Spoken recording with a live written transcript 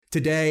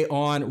Today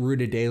on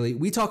Rooted Daily,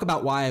 we talk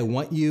about why I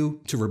want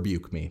you to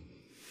rebuke me.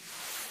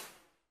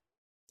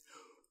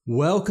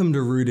 Welcome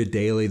to Rooted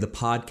Daily, the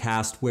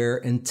podcast where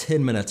in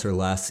 10 minutes or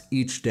less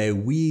each day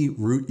we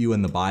root you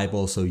in the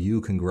Bible so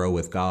you can grow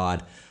with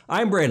God.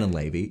 I'm Brandon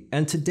Levy,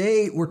 and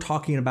today we're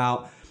talking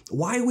about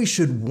why we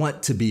should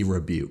want to be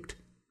rebuked.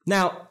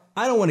 Now,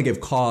 I don't want to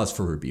give cause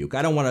for rebuke.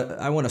 I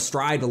want to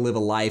strive to live a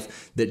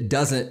life that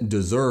doesn't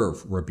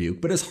deserve rebuke.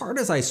 But as hard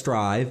as I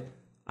strive,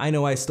 I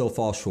know I still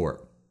fall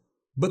short.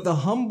 But the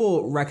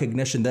humble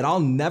recognition that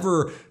I'll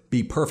never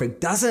be perfect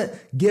doesn't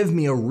give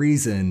me a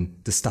reason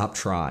to stop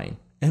trying.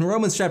 In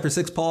Romans chapter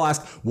 6, Paul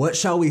asks, "What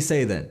shall we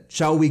say then?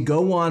 Shall we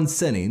go on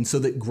sinning so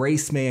that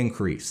grace may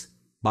increase?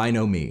 By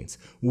no means.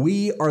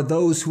 We are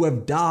those who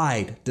have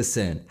died to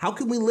sin. How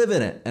can we live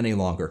in it any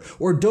longer?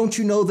 Or don't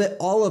you know that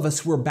all of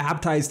us who were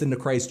baptized into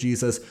Christ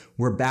Jesus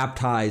were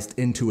baptized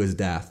into his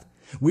death?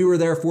 We were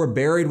therefore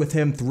buried with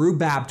him through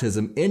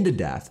baptism into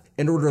death,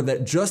 in order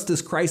that just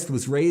as Christ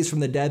was raised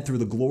from the dead through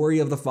the glory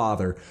of the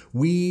Father,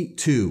 we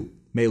too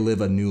may live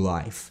a new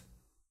life."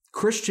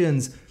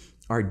 Christians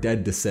are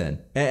dead to sin.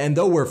 And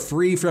though we're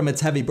free from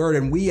its heavy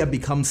burden, we have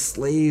become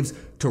slaves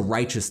to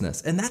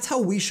righteousness. And that's how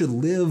we should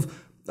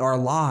live our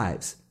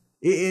lives.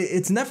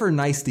 It's never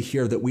nice to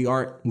hear that we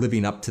aren't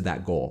living up to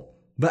that goal.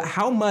 But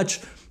how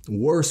much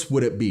worse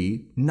would it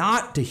be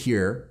not to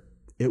hear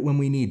it when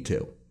we need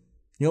to?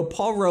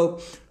 Paul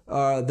wrote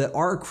that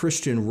our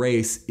Christian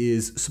race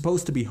is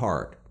supposed to be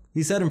hard.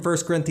 He said in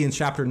 1 Corinthians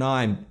chapter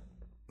 9,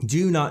 "Do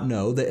you not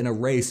know that in a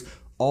race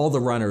all the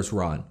runners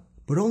run,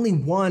 but only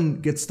one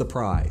gets the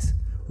prize?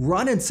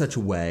 Run in such a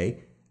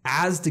way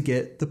as to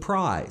get the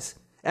prize.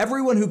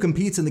 Everyone who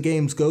competes in the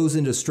games goes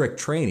into strict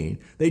training.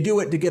 They do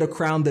it to get a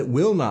crown that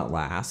will not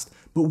last,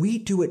 but we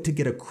do it to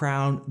get a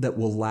crown that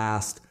will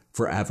last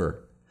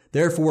forever.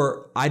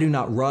 Therefore, I do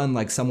not run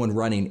like someone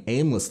running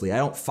aimlessly. I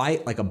don't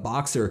fight like a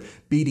boxer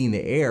beating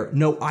the air.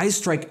 No, I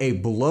strike a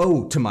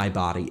blow to my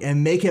body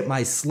and make it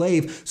my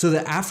slave so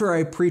that after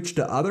I preach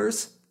to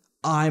others,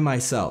 I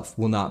myself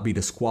will not be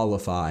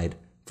disqualified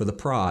for the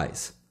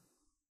prize."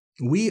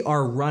 We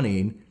are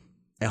running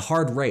a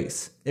hard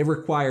race. It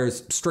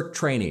requires strict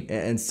training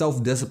and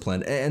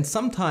self-discipline, and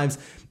sometimes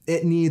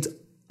it needs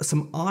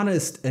some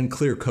honest and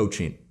clear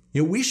coaching.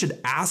 We should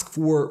ask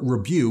for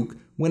rebuke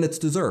when it's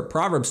deserved.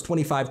 Proverbs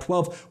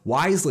 25:12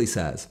 wisely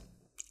says,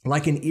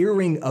 "Like an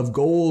earring of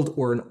gold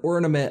or an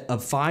ornament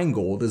of fine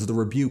gold is the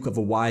rebuke of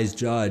a wise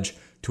judge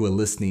to a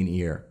listening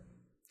ear."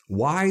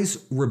 Wise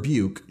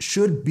rebuke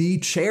should be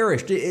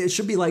cherished. It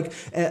should be like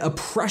a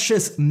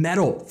precious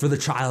metal for the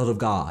child of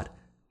God.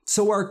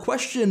 So our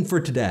question for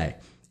today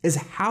is,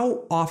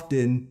 how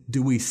often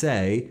do we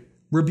say,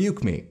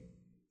 "Rebuke me"?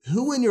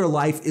 Who in your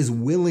life is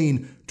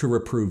willing to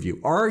reprove you?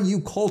 Are you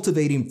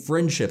cultivating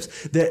friendships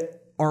that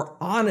are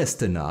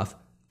honest enough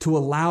to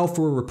allow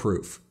for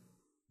reproof?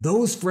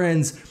 Those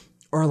friends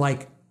are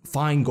like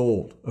fine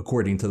gold,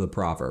 according to the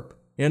proverb.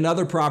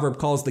 Another proverb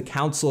calls the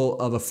counsel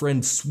of a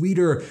friend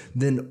sweeter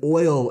than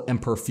oil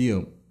and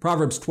perfume.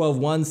 Proverbs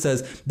 12:1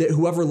 says that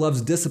whoever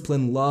loves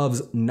discipline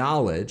loves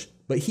knowledge,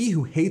 but he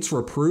who hates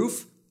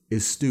reproof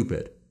is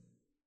stupid.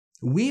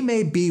 We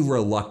may be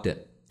reluctant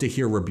to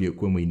hear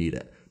rebuke when we need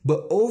it,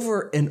 but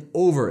over and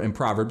over in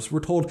Proverbs,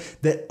 we're told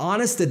that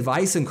honest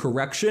advice and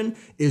correction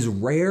is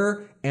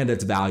rare and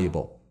it's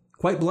valuable.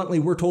 Quite bluntly,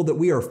 we're told that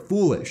we are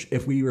foolish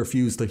if we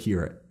refuse to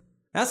hear it.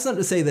 That's not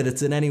to say that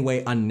it's in any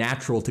way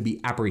unnatural to be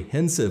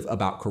apprehensive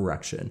about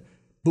correction,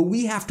 but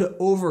we have to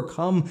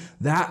overcome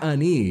that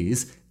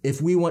unease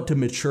if we want to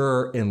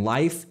mature in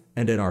life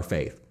and in our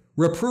faith.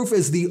 Reproof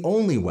is the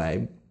only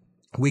way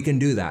we can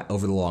do that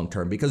over the long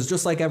term, because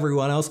just like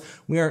everyone else,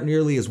 we aren't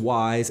nearly as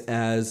wise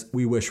as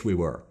we wish we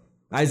were.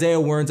 Isaiah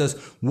warns us,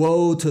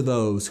 "Woe to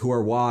those who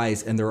are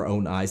wise in their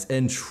own eyes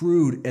and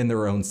shrewd in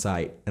their own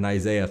sight," in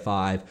Isaiah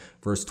 5,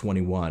 verse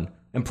 21.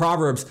 And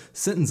Proverbs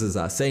sentences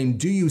us saying,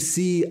 "Do you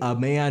see a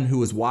man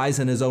who is wise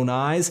in his own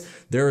eyes?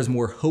 There is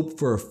more hope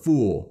for a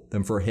fool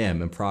than for him,"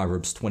 in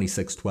Proverbs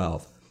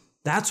 26:12.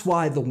 That's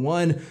why the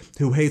one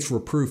who hates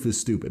reproof is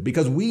stupid,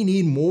 because we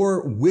need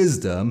more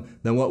wisdom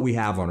than what we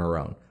have on our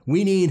own.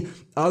 We need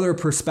other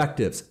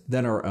perspectives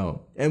than our own,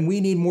 and we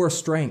need more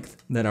strength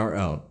than our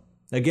own.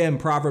 Again,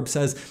 Proverbs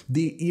says,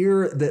 "The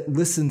ear that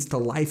listens to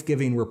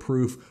life-giving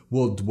reproof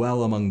will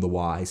dwell among the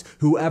wise.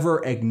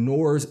 Whoever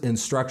ignores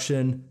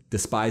instruction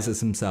despises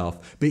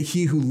himself, but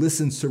he who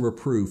listens to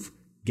reproof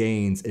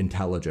gains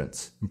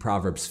intelligence," in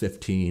Proverbs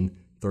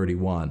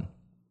 15:31.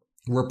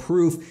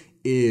 Reproof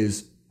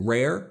is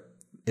rare,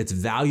 it's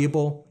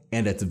valuable,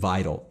 and it's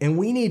vital. And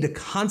we need to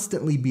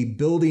constantly be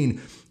building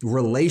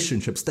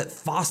relationships that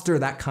foster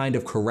that kind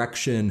of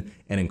correction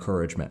and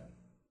encouragement.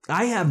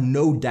 I have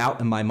no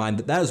doubt in my mind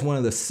that that is one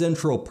of the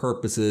central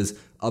purposes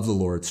of the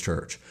Lord's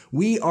church.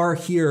 We are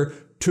here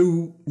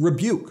to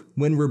rebuke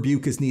when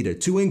rebuke is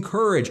needed, to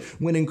encourage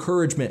when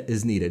encouragement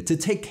is needed, to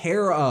take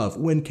care of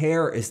when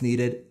care is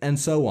needed, and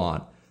so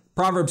on.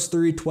 Proverbs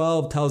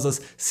 3:12 tells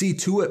us, "See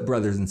to it,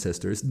 brothers and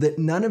sisters, that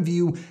none of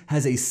you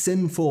has a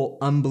sinful,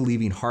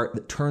 unbelieving heart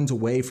that turns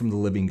away from the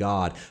living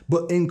God,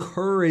 but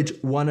encourage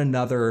one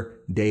another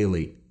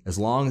daily, as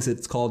long as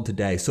it's called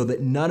today, so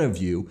that none of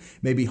you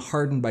may be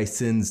hardened by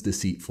sin's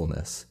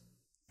deceitfulness."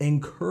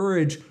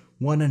 Encourage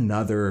one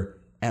another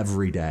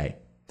every day.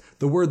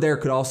 The word there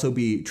could also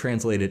be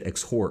translated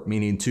exhort,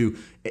 meaning to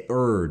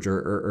urge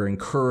or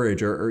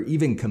encourage or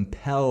even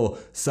compel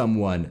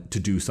someone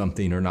to do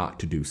something or not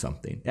to do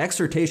something.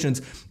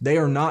 Exhortations, they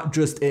are not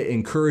just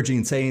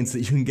encouraging sayings that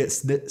you can get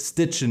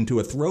stitched into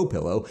a throw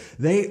pillow.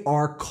 They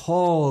are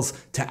calls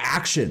to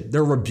action.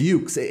 They're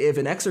rebukes. If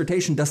an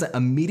exhortation doesn't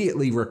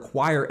immediately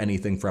require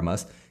anything from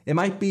us, it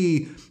might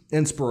be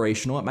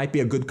inspirational. It might be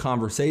a good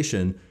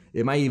conversation.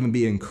 It might even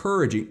be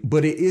encouraging,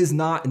 but it is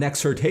not an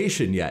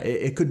exhortation yet.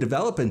 It could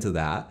develop into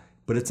that,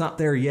 but it's not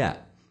there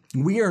yet.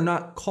 We are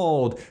not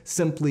called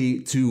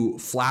simply to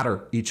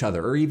flatter each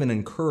other or even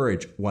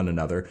encourage one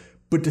another,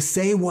 but to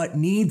say what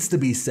needs to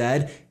be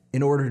said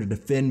in order to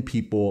defend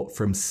people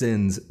from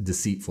sin's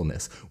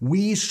deceitfulness.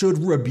 We should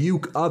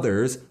rebuke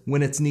others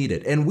when it's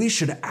needed, and we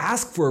should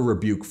ask for a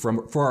rebuke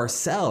for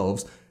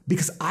ourselves,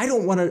 because I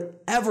don't want to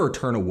ever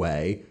turn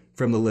away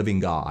from the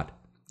living God.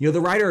 The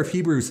writer of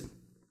Hebrews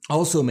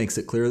also makes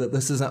it clear that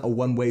this isn't a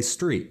one-way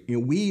street.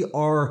 We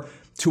are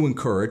to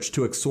encourage,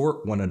 to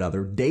exhort one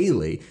another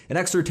daily, and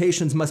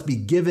exhortations must be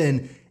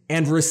given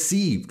and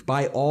received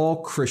by all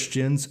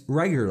Christians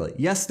regularly.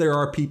 Yes, there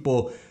are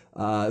people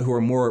who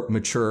are more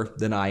mature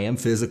than I am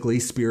physically,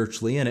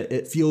 spiritually, and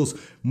it feels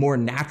more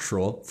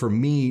natural for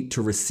me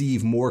to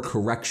receive more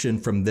correction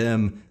from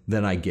them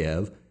than I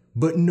give.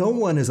 But no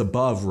one is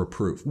above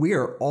reproof. We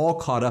are all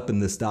caught up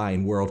in this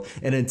dying world,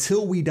 and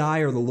until we die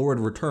or the Lord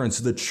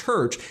returns, the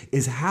church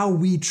is how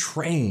we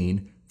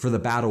train for the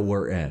battle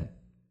we're in.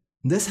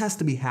 This has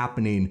to be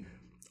happening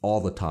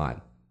all the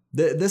time.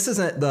 This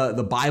isn't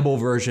the Bible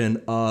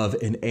version of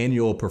an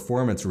annual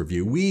performance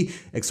review. We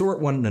exhort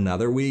one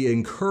another, we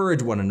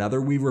encourage one another,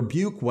 we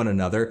rebuke one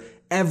another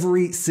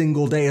every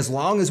single day, as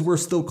long as we're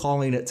still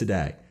calling it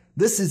today.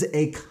 This is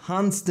a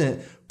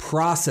constant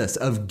process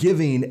of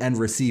giving and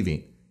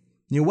receiving.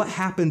 What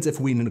happens if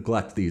we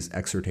neglect these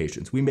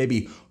exhortations? We may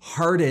be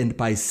hardened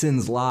by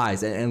sin's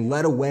lies and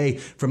led away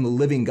from the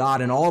living God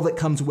and all that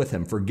comes with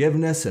him,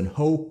 forgiveness and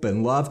hope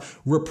and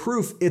love.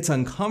 Reproof, it's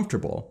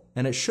uncomfortable,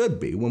 and it should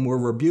be. When we're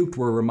rebuked,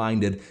 we're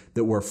reminded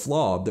that we're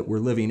flawed, that we're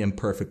living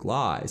imperfect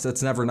lives.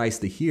 That's never nice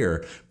to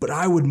hear, but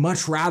I would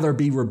much rather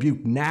be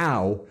rebuked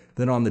now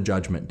than on the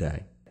judgment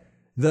day.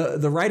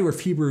 The writer of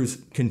Hebrews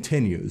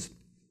continues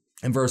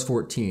in verse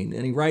 14,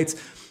 and he writes,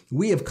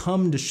 "We have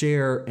come to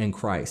share in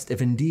Christ,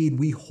 if indeed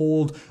we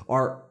hold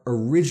our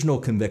original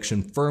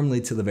conviction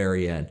firmly to the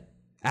very end.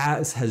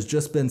 As has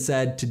just been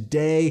said,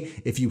 today,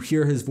 if you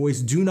hear his voice,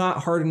 do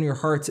not harden your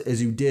hearts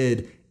as you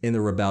did in the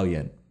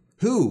rebellion."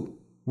 Who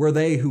were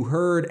they who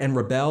heard and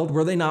rebelled?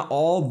 Were they not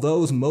all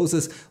those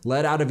Moses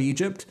led out of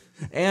Egypt?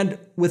 And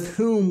with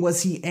whom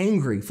was he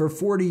angry for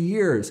 40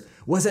 years?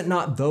 Was it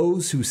not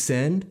those who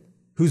sinned,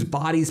 whose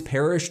bodies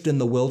perished in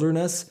the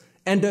wilderness?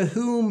 And to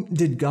whom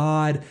did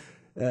God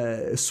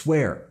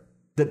swear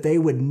that they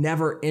would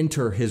never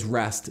enter his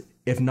rest,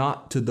 if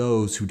not to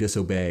those who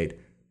disobeyed?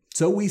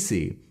 So we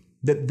see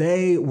that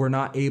they were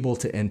not able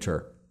to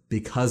enter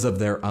because of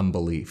their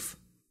unbelief.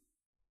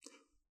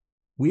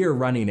 We are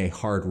running a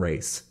hard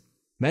race.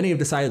 Many have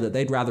decided that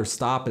they'd rather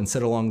stop and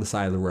sit along the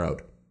side of the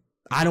road.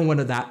 I don't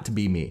want that to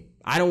be me.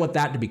 I don't want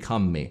that to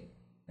become me.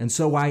 And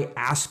so I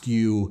ask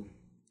you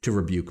to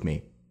rebuke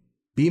me.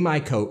 Be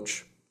my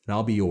coach, and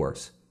I'll be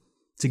yours.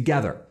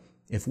 Together,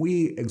 if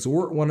we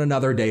exhort one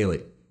another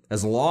daily,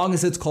 as long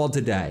as it's called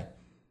today,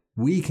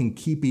 we can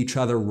keep each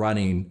other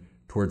running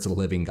towards the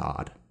living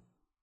God.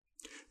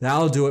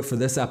 That'll do it for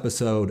this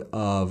episode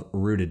of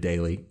Rooted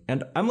Daily,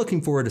 and I'm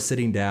looking forward to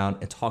sitting down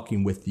and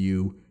talking with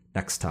you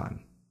next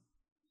time.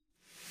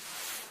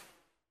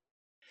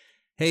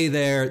 Hey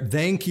there,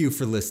 thank you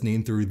for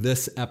listening through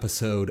this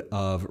episode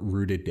of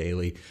Rooted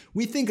Daily.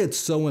 We think it's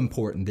so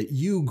important that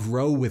you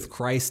grow with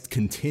Christ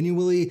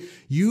continually,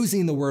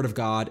 using the Word of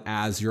God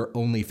as your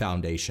only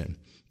foundation.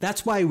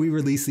 That's why we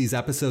release these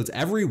episodes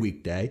every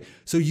weekday,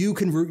 so you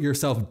can root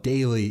yourself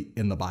daily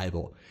in the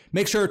Bible.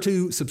 Make sure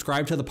to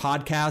subscribe to the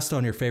podcast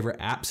on your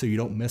favorite app so you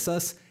don't miss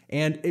us.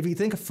 And if you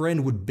think a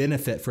friend would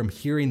benefit from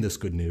hearing this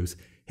good news,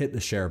 hit the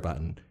share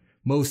button.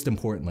 Most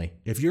importantly,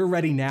 if you're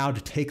ready now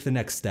to take the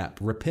next step,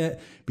 repent,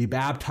 be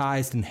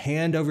baptized, and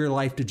hand over your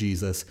life to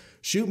Jesus,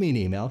 shoot me an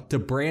email to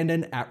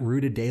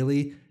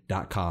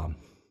brandon@rooteddaily.com.